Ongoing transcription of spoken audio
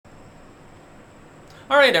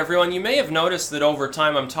Alright everyone, you may have noticed that over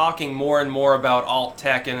time I'm talking more and more about alt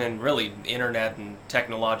tech and really internet and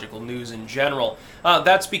technological news in general.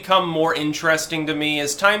 That's become more interesting to me.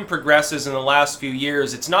 As time progresses in the last few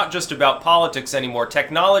years, it's not just about politics anymore.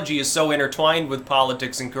 Technology is so intertwined with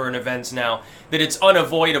politics and current events now that it's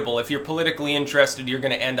unavoidable. If you're politically interested, you're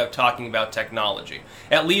going to end up talking about technology.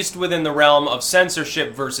 At least within the realm of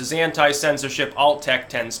censorship versus anti-censorship, alt tech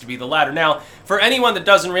tends to be the latter. Now, for anyone that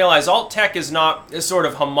doesn't realize, alt tech is not sort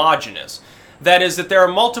of homogenous. That is, that there are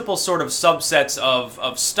multiple sort of subsets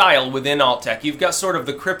of style within alt tech. You've got sort of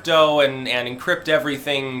the crypto and encrypt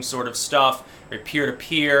everything sort of stuff, or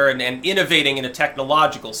peer-to-peer, and innovating in a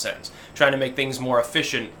technological sense, trying to make things more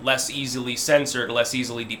efficient, less easily censored, less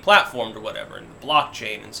easily deplatformed or whatever, and the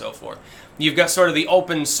blockchain and so forth. You've got sort of the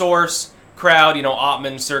open source crowd, you know,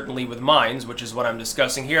 Ottman certainly with Minds, which is what I'm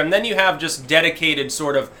discussing here, and then you have just dedicated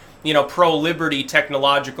sort of, you know, pro-liberty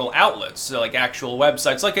technological outlets, so like actual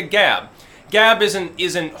websites, like a Gab. Gab isn't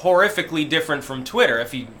horrifically different from Twitter.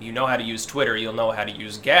 If you know how to use Twitter, you'll know how to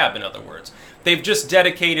use Gab, in other words. They've just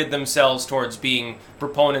dedicated themselves towards being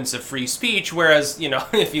proponents of free speech, whereas, you know,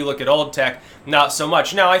 if you look at old tech, not so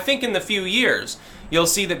much. Now, I think in the few years, you'll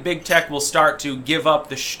see that big tech will start to give up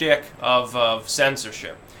the shtick of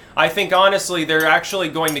censorship. I think, honestly, they're actually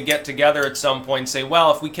going to get together at some point and say,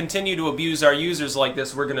 well, if we continue to abuse our users like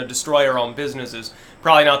this, we're going to destroy our own businesses.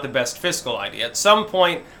 Probably not the best fiscal idea. At some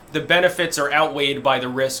point, the benefits are outweighed by the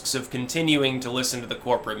risks of continuing to listen to the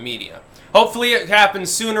corporate media. Hopefully it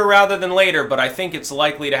happens sooner rather than later, but I think it's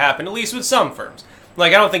likely to happen, at least with some firms.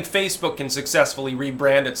 Like, I don't think Facebook can successfully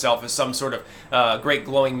rebrand itself as some sort of great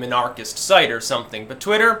glowing minarchist site or something. But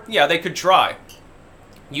Twitter, yeah, they could try.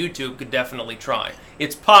 YouTube could definitely try.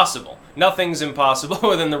 It's possible. Nothing's impossible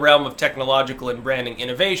within the realm of technological and branding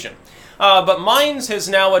innovation. But Minds has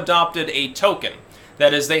now adopted a token.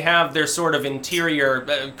 That is, they have their sort of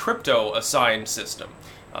interior crypto-assigned system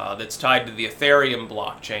that's tied to the Ethereum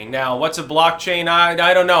blockchain. Now, what's a blockchain?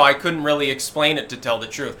 I don't know. I couldn't really explain it, to tell the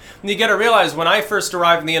truth. And you gotta realize, when I first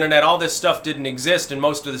arrived on the internet, all this stuff didn't exist, and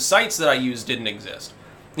most of the sites that I used didn't exist.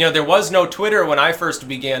 You know, there was no Twitter when I first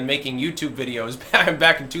began making YouTube videos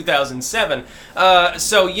back in 2007.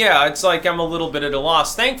 So yeah, it's like I'm a little bit at a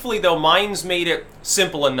loss. Thankfully, though, Minds made it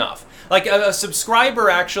simple enough. Like, a subscriber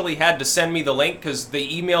actually had to send me the link, because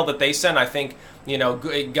the email that they sent, I think, you know,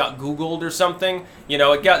 it got Googled or something. You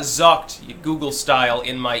know, it got zucked, Google style,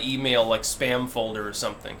 in my email, like, spam folder or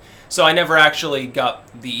something. So I never actually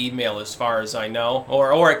got the email, as far as I know.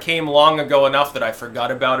 Or it came long ago enough that I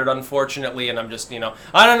forgot about it, unfortunately, and I'm just, you know,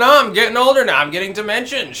 I don't know, I'm getting older now, I'm getting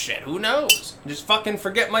dementia, shit, who knows? Just fucking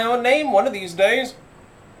forget my own name one of these days.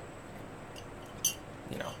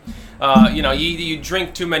 You know, you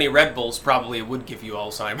drink too many Red Bulls, probably it would give you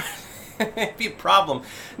Alzheimer's. It'd be a problem.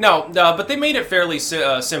 No, but they made it fairly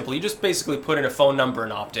simple. You just basically put in a phone number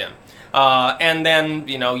and opt in. And then,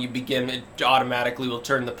 you know, you begin, it automatically will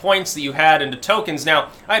turn the points that you had into tokens. Now,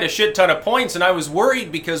 I had a shit ton of points, and I was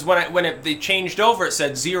worried because when they changed over, it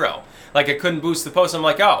said 0. Like, I couldn't boost the post. I'm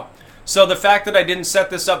like, oh. So the fact that I didn't set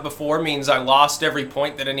this up before means I lost every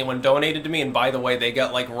point that anyone donated to me, and by the way, they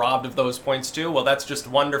got, like, robbed of those points too? Well, that's just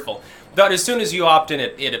wonderful. But as soon as you opt in,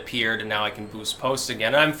 it appeared, and now I can boost posts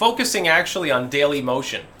again. And I'm focusing actually on Daily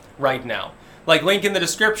Motion right now. Like, link in the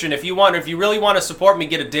description. If you really want to support me,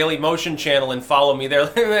 get a Daily Motion channel and follow me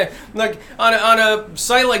there. Like, on a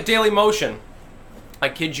site like Daily Motion, I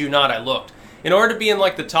kid you not, I looked. In order to be in,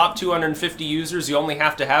 like, the top 250 users, you only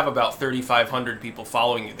have to have about 3,500 people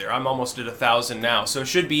following you there. I'm almost at 1,000 now, so it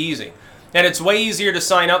should be easy. And it's way easier to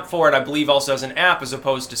sign up for it, I believe, also as an app as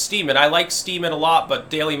opposed to Steemit. I like Steemit a lot,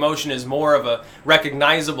 but Dailymotion is more of a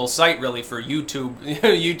recognizable site, really, for YouTube,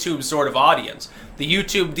 YouTube sort of audience. The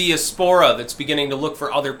YouTube diaspora that's beginning to look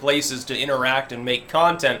for other places to interact and make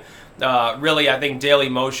content. Really, I think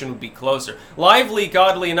Dailymotion would be closer. LiveLeak,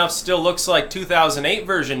 oddly enough, still looks like 2008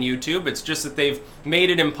 version YouTube. It's just that they've made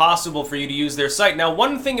it impossible for you to use their site. Now,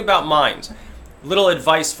 one thing about Minds, little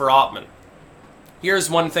advice for Ottman.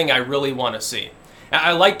 Here's one thing I really want to see.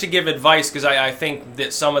 I like to give advice because I think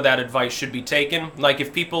that some of that advice should be taken. Like,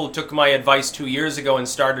 if people took my advice 2 years ago and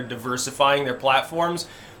started diversifying their platforms,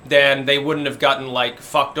 then they wouldn't have gotten, like,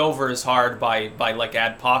 fucked over as hard by like,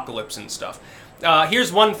 adpocalypse and stuff.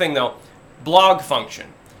 Here's one thing, though. Blog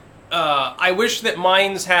function. I wish that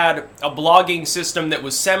Minds had a blogging system that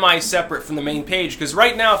was semi-separate from the main page, because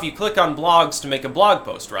right now, if you click on blogs to make a blog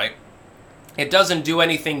post, right, it doesn't do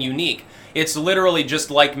anything unique. It's literally just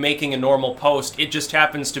like making a normal post. It just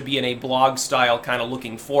happens to be in a blog-style kind of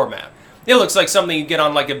looking format. It looks like something you get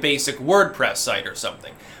on like a basic WordPress site or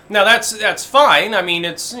something. Now that's fine. I mean,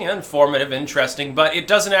 it's informative, interesting, but it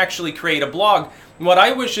doesn't actually create a blog. What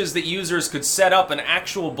I wish is that users could set up an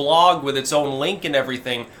actual blog with its own link and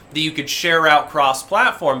everything that you could share out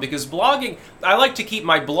cross-platform, because blogging, I like to keep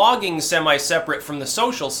my blogging semi-separate from the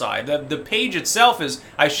social side. The page itself is,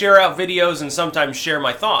 I share out videos and sometimes share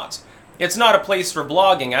my thoughts. It's not a place for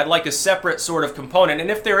blogging. I'd like a separate sort of component,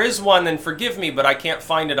 and if there is one, then forgive me, but I can't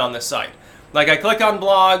find it on the site. Like, I click on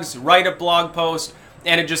blogs, write a blog post,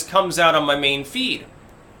 and it just comes out on my main feed.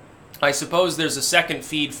 I suppose there's a second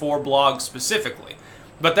feed for blogs specifically.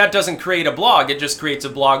 But that doesn't create a blog, it just creates a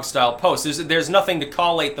blog-style post. There's nothing to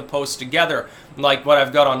collate the posts together like what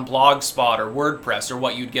I've got on Blogspot or WordPress or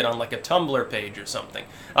what you'd get on like a Tumblr page or something.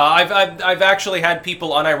 I've actually had people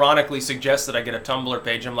unironically suggest that I get a Tumblr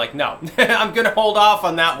page. I'm like, no, I'm going to hold off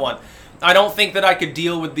on that one. I don't think that I could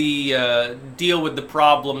deal with the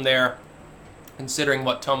problem there, considering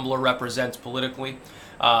what Tumblr represents politically.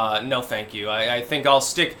 No thank you. I think I'll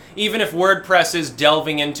stick, even if WordPress is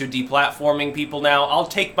delving into deplatforming people now, I'll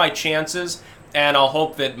take my chances, and I'll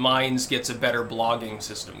hope that Minds gets a better blogging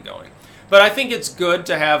system going. But I think it's good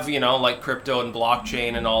to have, like crypto and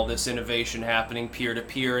blockchain and all this innovation happening,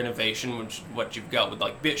 peer-to-peer innovation, which is what you've got with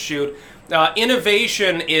like BitChute.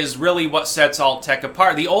 Innovation is really what sets alt tech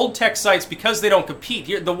apart. The old tech sites, because they don't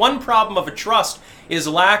compete, the one problem of a trust is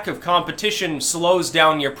lack of competition slows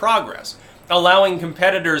down your progress, allowing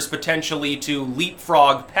competitors potentially to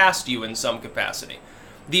leapfrog past you in some capacity.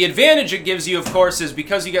 The advantage it gives you, of course, is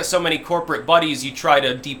because you got so many corporate buddies, you try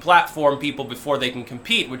to deplatform people before they can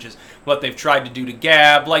compete, which is what they've tried to do to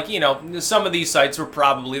Gab. Like, some of these sites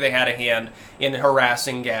they had a hand in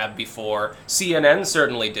harassing Gab before. CNN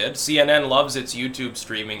certainly did. CNN loves its YouTube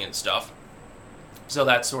streaming and stuff. So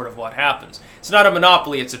that's sort of what happens. It's not a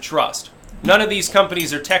monopoly, it's a trust. None of these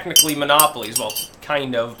companies are technically monopolies. Well,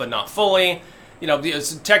 kind of, but not fully.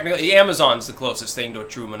 It's technically, Amazon's the closest thing to a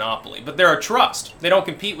true monopoly. But they're a trust. They don't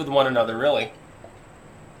compete with one another, really.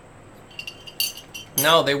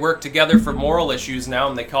 No, they work together for moral issues now,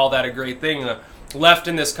 and they call that a great thing. The left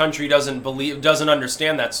in this country doesn't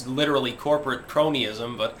understand that's literally corporate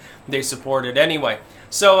cronyism, but they support it anyway.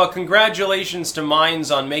 So, congratulations to Minds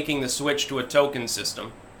on making the switch to a token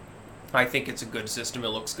system. I think it's a good system. It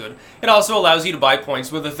looks good. It also allows you to buy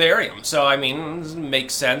points with Ethereum. So, I mean, it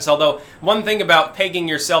makes sense. Although, one thing about pegging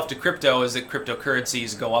yourself to crypto is that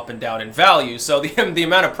cryptocurrencies go up and down in value. So, the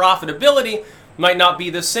amount of profitability might not be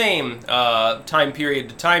the same time period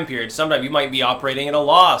to time period. Sometimes you might be operating at a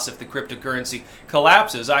loss if the cryptocurrency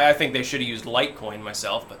collapses. I think they should have used Litecoin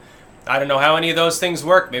myself, but I don't know how any of those things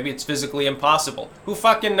work. Maybe it's physically impossible. Who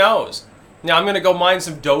fucking knows? Now, I'm going to go mine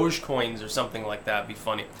some Doge coins or something like that. It'd be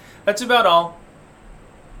funny. That's about all.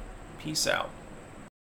 Peace out.